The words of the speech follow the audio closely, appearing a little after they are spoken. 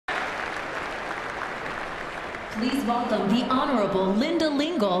Please welcome the Honorable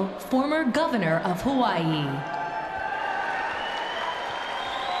Lingle, former Governor of Hawaii.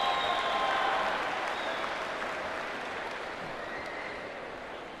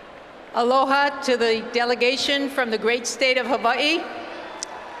 Aloha to the delegation from the great state of Hawaii,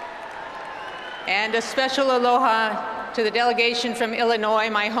 and a special aloha to the delegation from Illinois,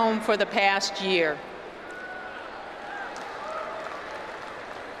 my home for the past year.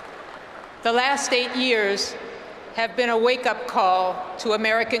 The last 8 years have been a wake-up call to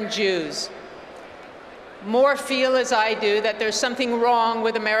American Jews. More feel, as I do, that there's something wrong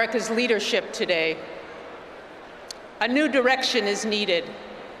with America's leadership today. A new direction is needed,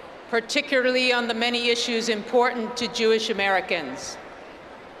 particularly on the many issues important to Jewish Americans.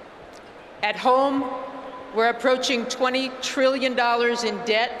 At home, we're approaching $20 trillion in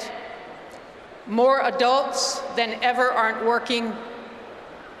debt. More adults than ever aren't working,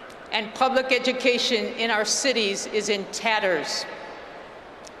 and public education in our cities is in tatters.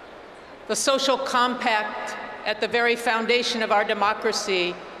 The social compact at the very foundation of our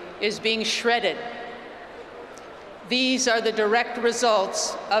democracy is being shredded. These are the direct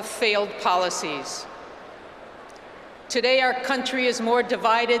results of failed policies. Today, our country is more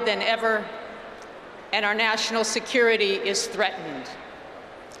divided than ever, and our national security is threatened.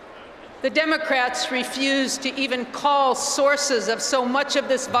 The Democrats refuse to even call sources of so much of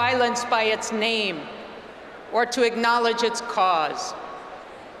this violence by its name or to acknowledge its cause.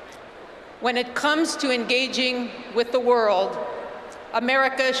 When it comes to engaging with the world,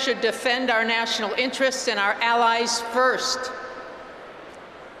 America should defend our national interests and our allies first.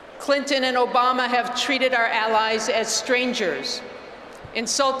 Clinton and Obama have treated our allies as strangers,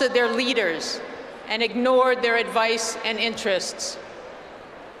 insulted their leaders, and ignored their advice and interests.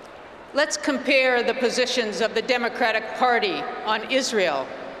 Let's compare the positions of the Democratic Party on Israel.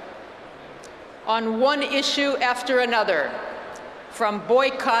 On one issue after another, from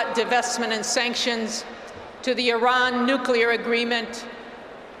boycott, divestment, and sanctions, to the Iran nuclear agreement,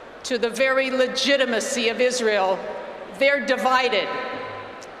 to the very legitimacy of Israel, they're divided,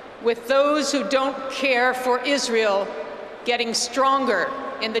 with those who don't care for Israel getting stronger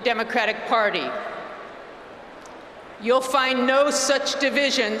in the Democratic Party. You'll find no such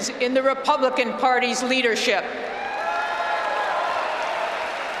divisions in the Republican Party's leadership.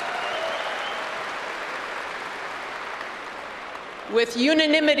 With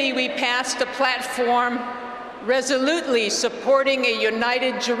unanimity, we passed a platform resolutely supporting a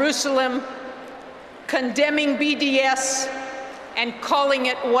united Jerusalem, condemning BDS, and calling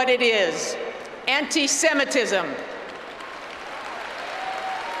it what it is: anti-Semitism.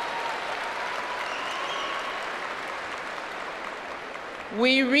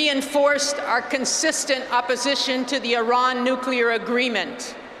 We reinforced our consistent opposition to the Iran nuclear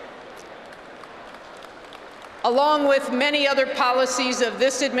agreement. Along with many other policies of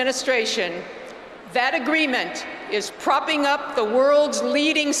this administration, that agreement is propping up the world's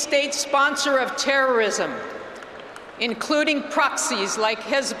leading state sponsor of terrorism, including proxies like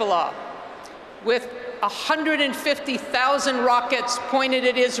Hezbollah, with 150,000 rockets pointed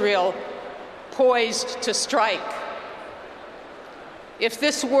at Israel, poised to strike. If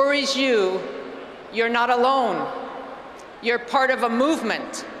this worries you, you're not alone. You're part of a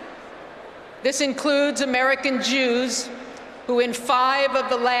movement. This includes American Jews who in 5 of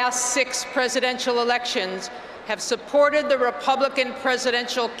the last 6 presidential elections have supported the Republican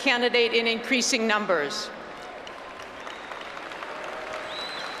presidential candidate in increasing numbers.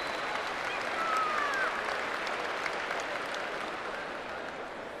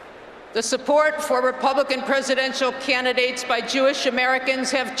 The support for Republican presidential candidates by Jewish Americans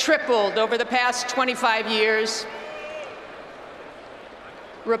have tripled over the past 25 years.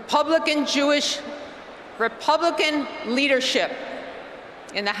 Republican leadership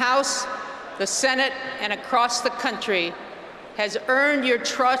in the House, the Senate, and across the country has earned your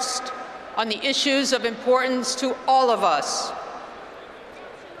trust on the issues of importance to all of us.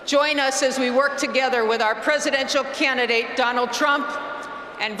 Join us as we work together with our presidential candidate, Donald Trump,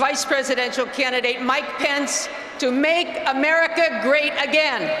 and Vice Presidential candidate Mike Pence to make America great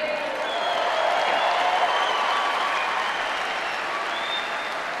again.